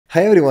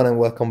Hi everyone and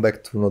welcome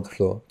back to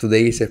NodeFlow.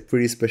 Today is a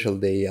pretty special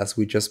day as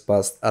we just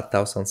passed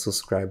 1,000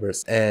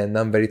 subscribers and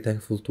I'm very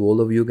thankful to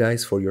all of you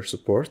guys for your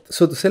support.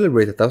 So to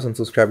celebrate 1,000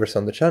 subscribers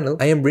on the channel,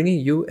 I am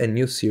bringing you a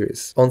new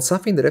series on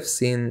something that I've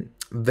seen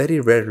very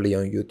rarely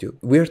on YouTube.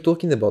 We are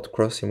talking about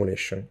cross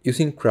simulation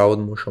using crowd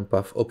motion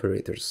path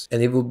operators,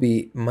 and it will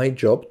be my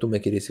job to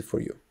make it easy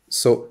for you.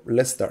 So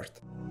let's start.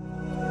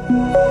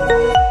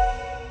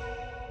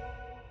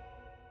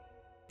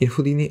 In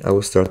Houdini, I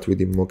will start with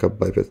the mockup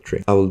biped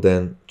tree. I will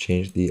then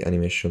change the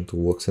animation to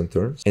walks and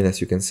turns. And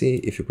as you can see,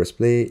 if you press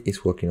play,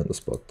 it's walking on the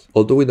spot.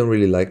 Although we don't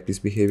really like these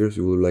behaviors,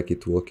 we would like it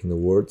to walk in the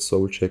world, so I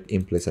will check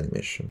in place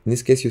animation. In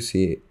this case, you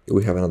see,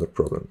 we have another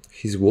problem.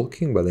 He's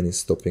walking, but then he's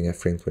stopping at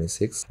frame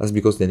 26. That's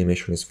because the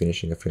animation is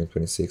finishing at frame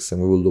 26,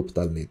 and we will loop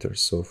that later.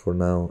 So for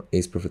now,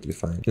 it's perfectly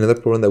fine. Another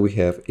problem that we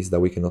have is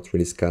that we cannot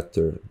really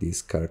scatter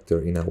this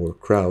character in our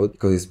crowd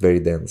because it's very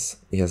dense.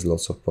 It has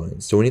lots of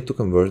points. So we need to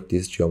convert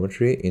this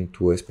geometry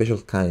into a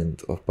special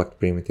kind of packed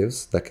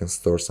primitives that can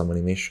store some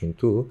animation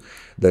too,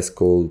 that's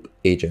called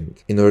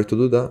agent. In order to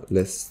do that,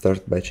 let's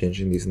start by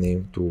changing this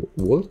name to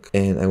walk,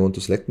 and I want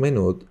to select my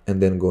node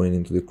and then going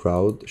into the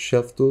crowd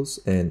shelf tools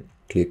and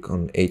click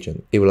on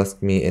agent. It will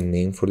ask me a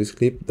name for this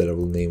clip that I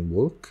will name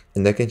walk,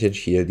 and I can change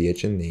here the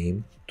agent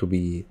name to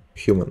be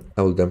human.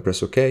 I will then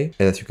press OK,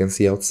 and as you can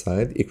see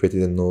outside, it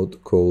created a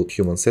node called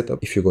human setup.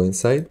 If you go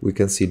inside, we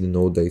can see the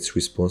node that is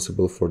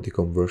responsible for the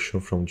conversion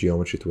from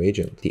geometry to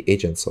agent, the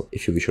agent sub.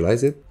 If you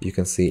visualize it, you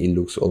can see it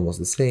looks almost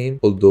the same,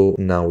 although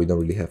now we don't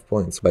really have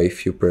points. But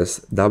if you press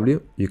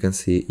W, you can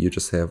see you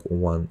just have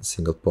one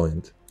single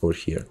point over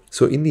here.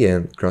 So in the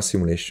end, cross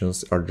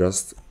simulations are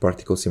just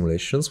particle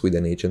simulations with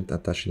an agent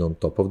attached on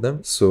top of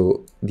them.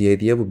 So the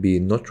idea would be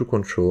not to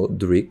control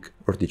the rig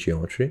or the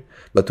geometry,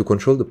 but to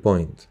control the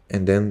point,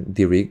 and then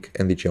the rig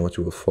and the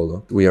geometry will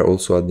follow. We are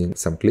also adding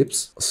some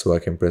clips, so I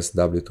can press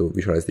W to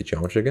visualize the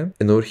geometry again.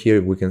 And over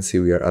here we can see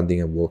we are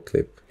adding a walk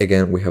clip.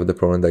 Again, we have the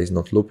problem that is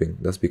not looping.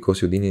 That's because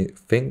Houdini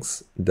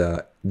thinks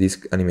that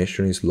this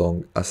animation is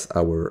long as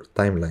our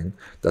timeline.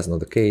 That's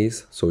not the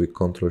case, so we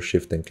Control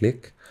Shift and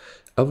click.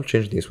 I will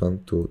change this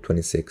one to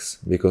 26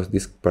 because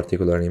this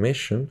particular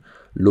animation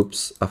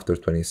loops after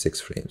 26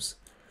 frames.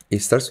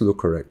 It starts to look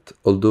correct,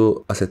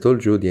 although as I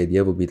told you, the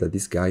idea would be that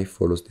this guy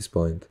follows this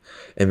point,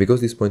 and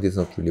because this point is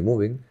not really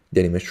moving, the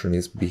animation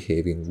is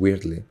behaving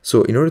weirdly.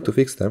 So in order to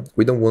fix that,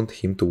 we don't want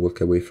him to walk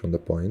away from the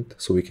point,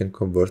 so we can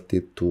convert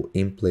it to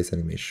in-place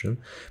animation,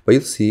 but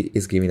you'll see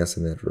it's giving us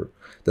an error.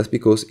 That's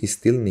because it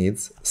still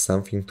needs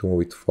something to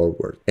move it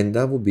forward, and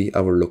that will be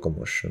our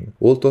locomotion.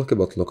 We'll talk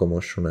about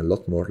locomotion a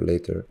lot more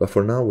later, but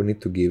for now we need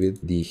to give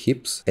it the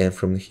hips, and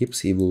from the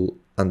hips it will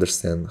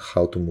understand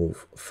how to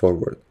move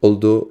forward.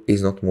 Although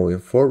it's not moving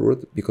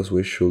forward because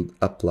we should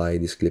apply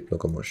this clip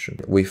locomotion.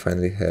 We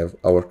finally have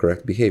our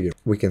correct behavior.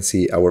 We can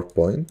see our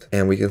point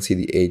and we can see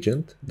the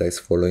agent that is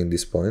following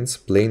these points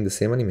playing the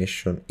same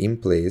animation in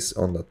place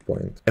on that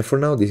point. And for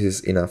now this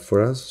is enough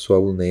for us, so I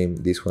will name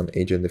this one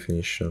agent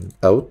definition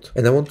out,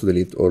 and I want to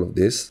delete all of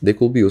this. They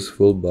could be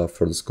useful, but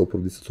for the scope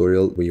of this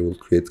tutorial we will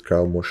create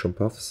crowd motion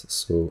paths,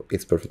 so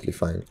it's perfectly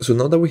fine. So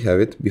now that we have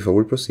it, before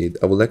we proceed,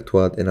 I would like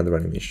to add another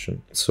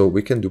animation. So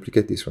we can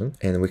duplicate this one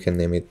and we can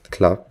name it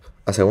clap,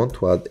 as I want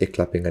to add a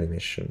clapping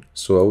animation.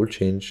 So I will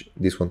change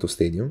this one to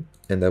stadium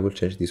and I will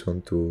change this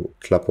one to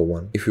clap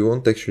 01. If we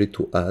want actually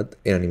to add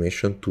an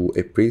animation to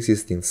a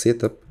pre-existing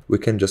setup, we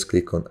can just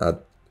click on add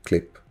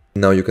clip.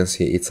 Now you can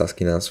see it's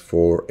asking us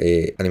for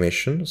a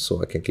animation,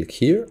 so I can click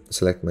here,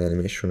 select my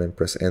animation and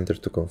press enter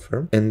to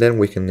confirm, and then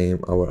we can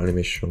name our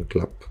animation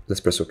clap.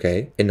 Let's press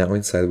OK, and now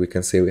inside we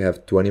can say we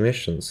have two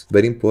animations.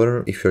 Very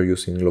important if you're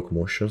using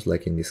locomotions,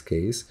 like in this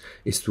case,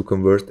 is to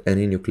convert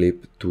any new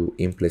clip to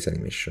in-place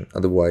animation,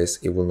 otherwise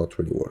it will not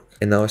really work.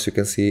 And now as you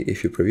can see,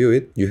 if you preview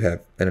it, you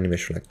have an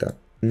animation like that.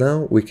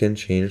 Now we can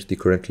change the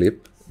current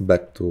clip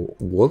back to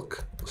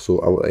walk, so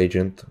our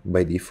agent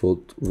by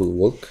default will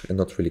walk and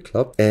not really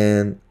clap,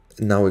 and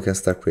now we can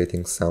start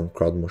creating some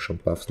crowd motion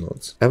path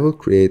nodes. I will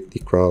create the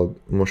crowd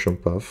motion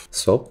path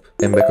SOP,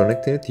 and by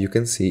connecting it, you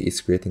can see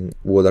it's creating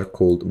what are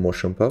called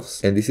motion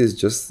paths. And this is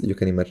just, you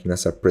can imagine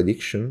as a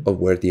prediction of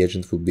where the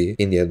agent will be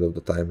in the end of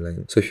the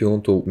timeline. So if you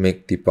want to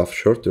make the path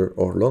shorter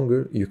or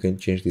longer, you can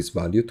change this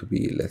value to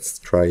be, let's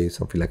try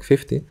something like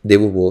 50. They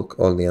will walk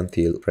only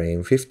until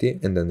frame 50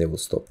 and then they will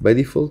stop. By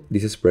default,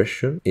 this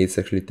expression is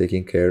actually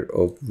taking care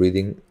of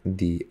reading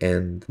the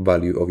end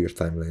value of your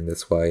timeline.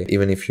 That's why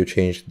even if you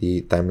change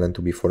the timeline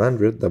to be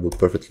 400, that will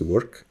perfectly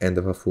work and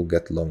the path will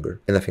get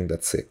longer, and I think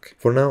that's sick.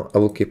 For now I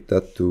will keep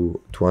that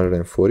to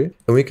 240,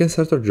 and we can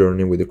start our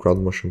journey with the crowd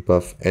motion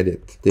path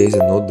edit. There is a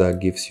node that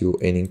gives you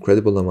an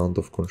incredible amount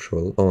of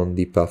control on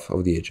the path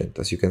of the agent.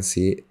 As you can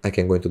see, I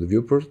can go into the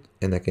viewport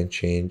and I can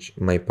change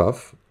my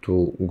path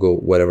to go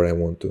wherever I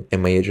want to,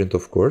 and my agent,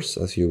 of course,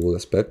 as you will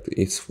expect,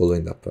 is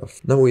following that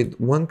path. Now with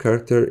one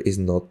character is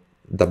not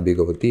that big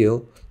of a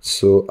deal.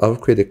 So I'll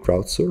create a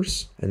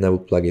crowdsource and I will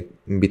plug it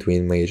in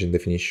between my agent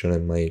definition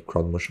and my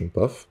crowd motion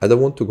path. I don't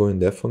want to go in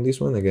depth on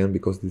this one again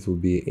because this will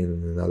be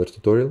in another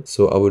tutorial.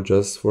 So I will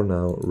just for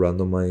now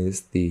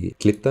randomize the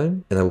clip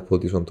time and I will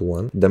put this one to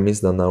 1. That means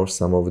that now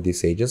some of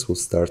these agents will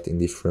start in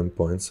different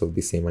points of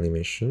the same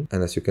animation.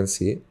 And as you can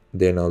see,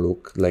 they now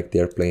look like they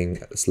are playing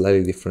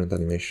slightly different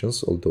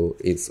animations, although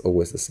it's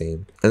always the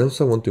same. And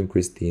also I want to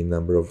increase the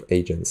number of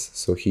agents.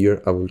 So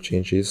here I will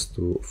change this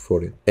to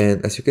 40.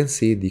 And as you can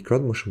see, the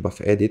crowd motion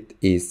path edit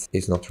is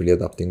not really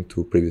adapting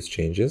to previous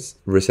changes.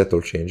 Reset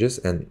all changes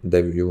and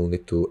then you will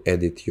need to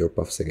edit your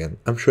paths again.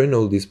 I'm showing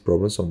all these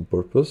problems on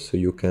purpose so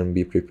you can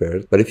be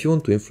prepared. But if you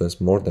want to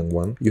influence more than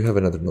one, you have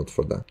another node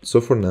for that.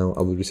 So for now,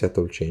 I will reset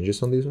all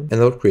changes on this one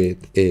and I'll create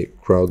a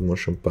crowd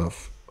motion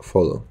path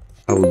follow.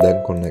 I will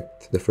then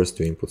connect the first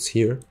two inputs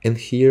here, and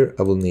here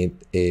I will need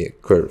a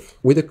curve.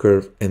 With a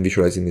curve and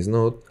visualizing this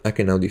node, I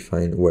can now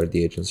define where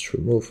the agents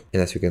should move.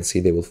 And as you can see,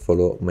 they will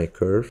follow my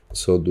curve.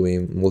 So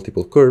doing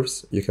multiple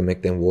curves, you can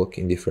make them walk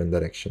in different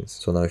directions.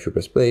 So now if you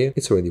press play,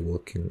 it's already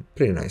walking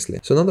pretty nicely.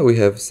 So now that we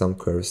have some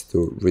curves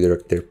to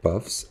redirect their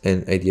paths,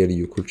 and ideally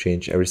you could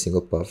change every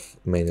single path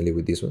manually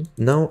with this one.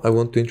 Now I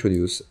want to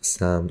introduce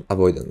some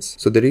avoidance.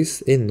 So there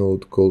is a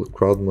node called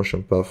crowd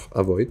motion path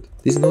avoid.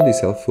 This node is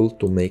helpful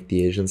to make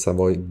the agents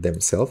avoid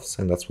themselves,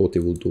 and that's what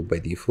it will do by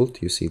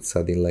default. You see it's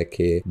adding like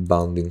a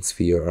bounding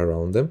sphere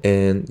around them,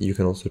 and you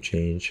can also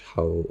change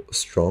how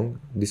strong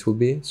this will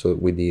be, so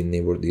with the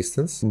neighbor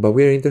distance. But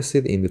we are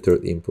interested in the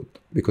third input,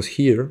 because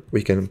here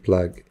we can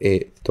plug a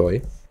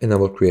toy, and I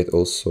will create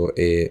also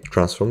a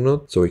transform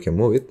node so we can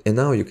move it. And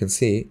now you can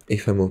see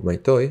if I move my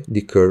toy,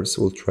 the curves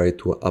will try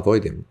to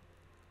avoid him.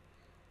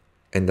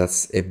 And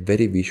that's a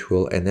very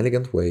visual and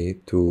elegant way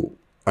to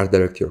art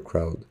direct your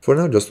crowd. For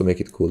now, just to make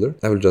it cooler,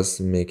 I will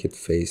just make it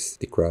face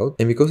the crowd.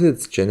 And because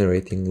it's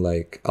generating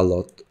like a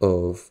lot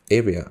of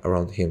area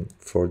around him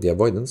for the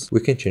avoidance, we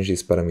can change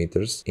these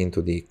parameters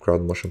into the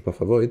crowd motion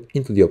path avoid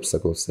into the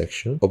obstacle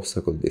section,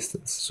 obstacle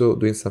distance. So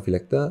doing something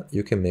like that,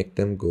 you can make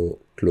them go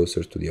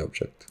closer to the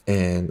object.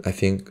 And I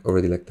think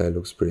already like that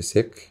looks pretty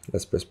sick.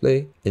 Let's press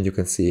play and you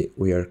can see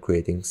we are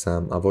creating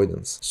some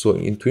avoidance. So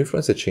to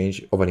influence a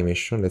change of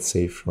animation, let's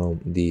say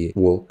from the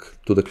walk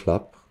to the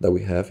clap that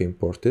we have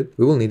imported,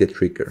 we will need a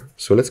trigger.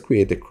 So let's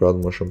create a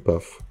crowd motion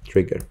path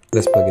trigger.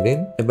 Let's plug it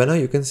in, and by now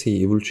you can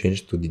see it will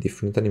change to the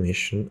different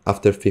animation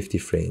after 50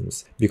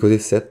 frames because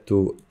it's set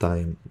to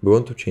time. We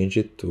want to change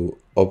it to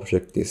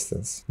object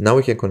distance. Now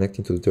we can connect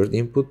into the third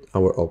input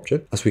our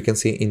object. As we can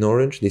see in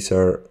orange, these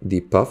are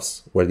the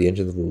paths where the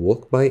engine will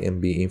walk by and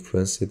be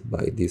influenced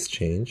by this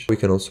change. We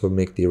can also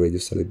make the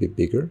radius a little bit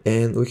bigger,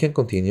 and we can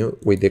continue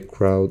with the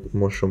crowd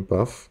motion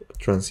path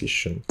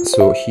transition.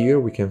 So here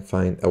we can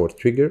find our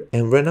trigger,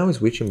 and right now it's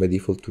switching by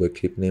default to a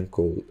clip name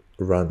called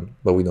run,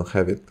 but we don't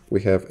have it.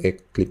 We have a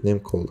clip name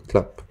called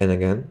clap. And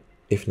again,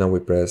 if now we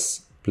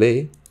press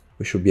play,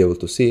 we should be able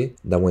to see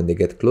that when they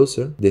get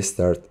closer, they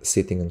start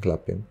sitting and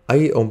clapping.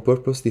 I on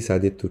purpose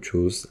decided to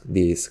choose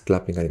this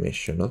clapping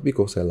animation, not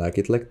because I like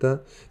it like that,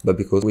 but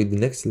because with the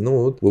next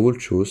node, we will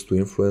choose to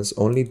influence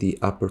only the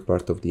upper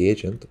part of the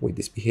agent with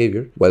this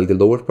behavior, while the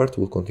lower part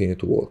will continue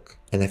to walk.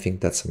 And I think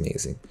that's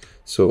amazing.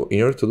 So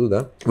in order to do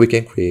that, we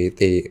can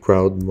create a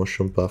crowd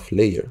motion path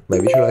layer. By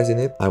visualizing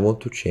it, I want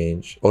to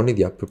change only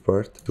the upper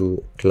part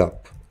to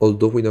clap,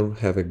 although we don't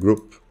have a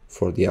group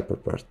for the upper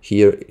part.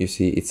 Here you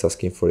see it's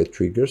asking for a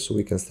trigger, so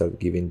we can start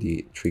giving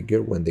the trigger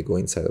when they go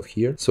inside of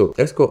here. So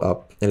let's go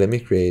up and let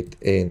me create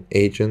an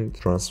agent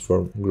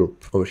transform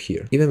group over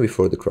here, even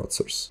before the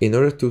crowdsource. In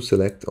order to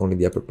select only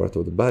the upper part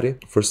of the body,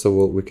 first of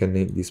all we can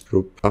name this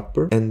group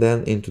upper, and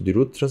then into the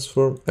root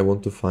transform I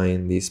want to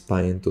find the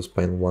spine to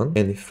spine 1,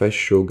 and if I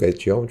show guide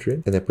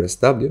geometry and I press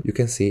W, you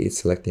can see it's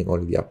selecting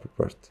only the upper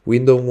part. We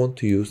don't want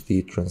to use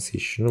the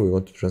transition, we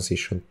want to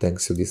transition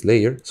thanks to this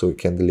layer, so we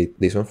can delete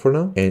this one for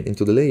now, and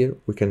into the layer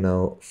we can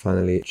now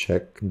finally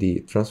check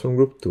the transform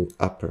group to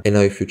upper. And now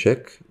if you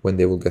check, when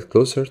they will get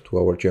closer to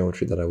our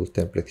geometry that I will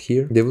template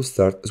here, they will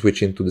start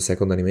switching to the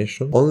second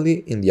animation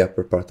only in the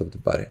upper part of the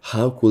body.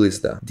 How cool is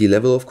that? The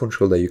level of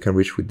control that you can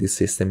reach with this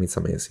system is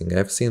amazing.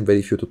 I've seen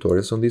very few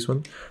tutorials on this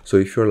one, so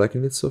if you're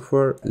liking it so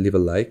far, leave a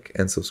like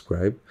and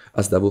subscribe,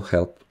 as that will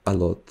help a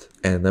lot.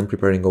 And I'm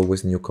preparing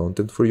always new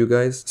content for you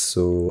guys,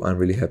 so I'm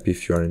really happy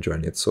if you are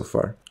enjoying it so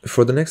far.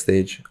 For the next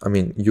stage, I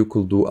mean, you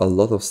could do a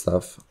lot of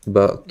stuff,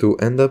 but to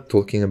end up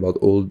talking about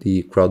all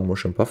the crowd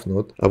motion path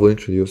node, I will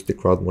introduce the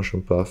crowd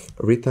motion path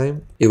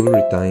retime. It will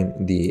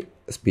retime the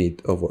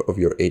speed of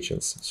your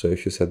agents. So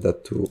if you set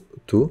that to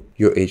 2,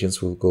 your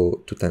agents will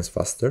go 2 times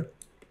faster.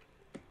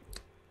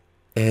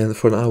 And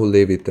for now, I will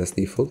leave it as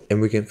default,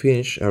 and we can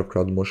finish our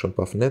crowd motion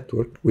path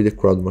network with the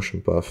crowd motion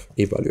path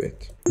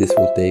evaluate. This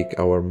will take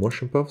our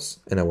motion paths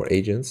and our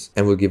agents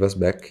and will give us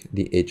back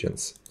the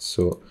agents.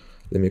 So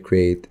let me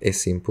create a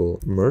simple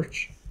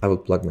merge. I will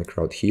plug my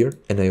crowd here,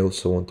 and I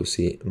also want to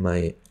see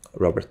my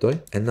rubber toy.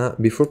 And now,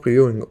 before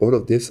previewing all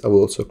of this, I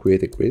will also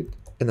create a grid,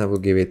 and I will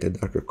give it a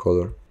darker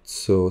color.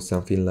 So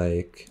something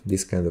like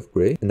this kind of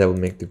gray, and I will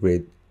make the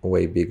grid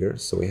way bigger,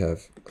 so we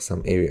have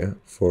some area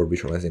for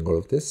visualizing all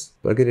of this.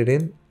 Plug it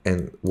in,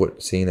 and we're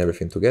seeing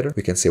everything together.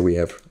 We can see we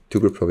have two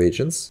groups of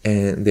agents,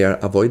 and they are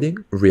avoiding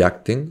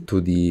reacting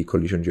to the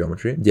collision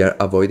geometry. They are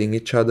avoiding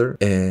each other,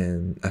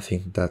 and I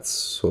think that's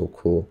so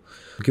cool.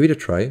 Give it a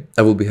try.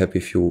 I will be happy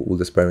if you will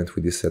experiment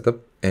with this setup,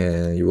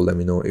 and you will let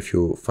me know if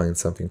you find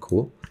something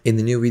cool. In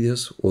the new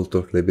videos, we'll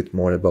talk a little bit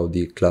more about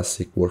the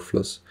classic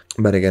workflows.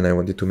 But again, I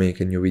wanted to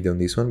make a new video on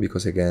this one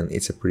because again,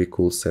 it's a pretty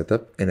cool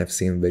setup and I've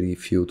seen very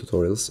few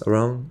tutorials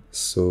around.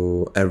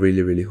 So I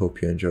really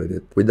hope you enjoyed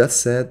it. With that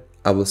said,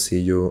 I will see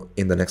you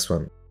in the next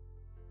one.